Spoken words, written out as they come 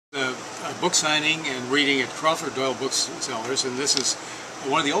book signing and reading at Crawford Doyle Booksellers, and this is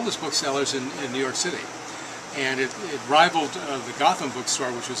one of the oldest booksellers in New York City. And it rivaled the Gotham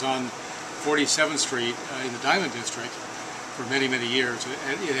Bookstore, which was on 47th Street in the Diamond District for many, many years.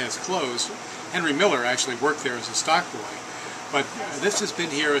 It has closed. Henry Miller actually worked there as a stock boy. But this has been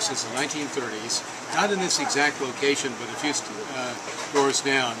here since the 1930s, not in this exact location, but a few doors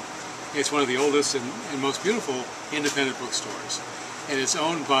down. It's one of the oldest and most beautiful independent bookstores. And it's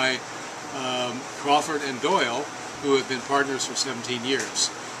owned by Crawford and Doyle, who have been partners for 17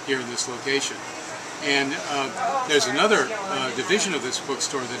 years here in this location. And there's another division of this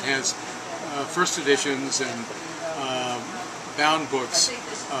bookstore that has first editions and bound books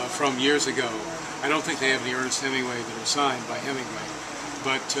from years ago. I don't think they have any Ernest Hemingway that are signed by Hemingway,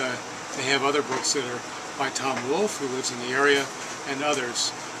 but they have other books that are by Tom Wolfe, who lives in the area, and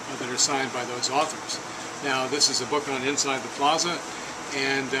others that are signed by those authors. Now, this is a book on Inside the Plaza,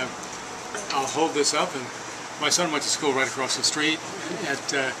 and I'll hold this up. And my son went to school right across the street at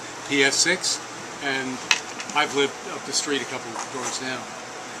PS6, and I've lived up the street a couple of doors down.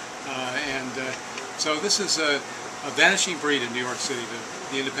 So this is a vanishing breed in New York City,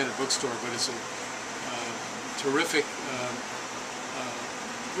 the independent bookstore, but it's a terrific,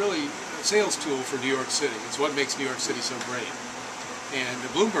 really sales tool for New York City. It's what makes New York City so great. And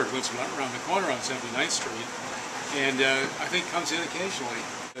the Bloomberg lives around the corner on 79th Street, and I think comes in occasionally.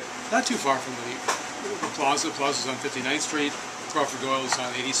 Not too far from the Plaza. Plaza's on 59th Street. Crawford Doyle is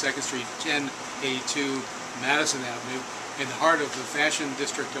on 82nd Street, 1082 Madison Avenue, in the heart of the fashion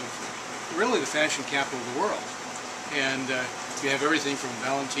district of, really the fashion capital of the world. And you have everything from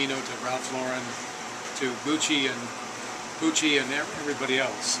Valentino to Ralph Lauren to Gucci and everybody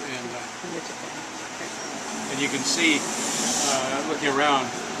else. And you can see, looking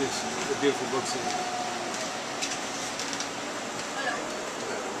around, the beautiful books.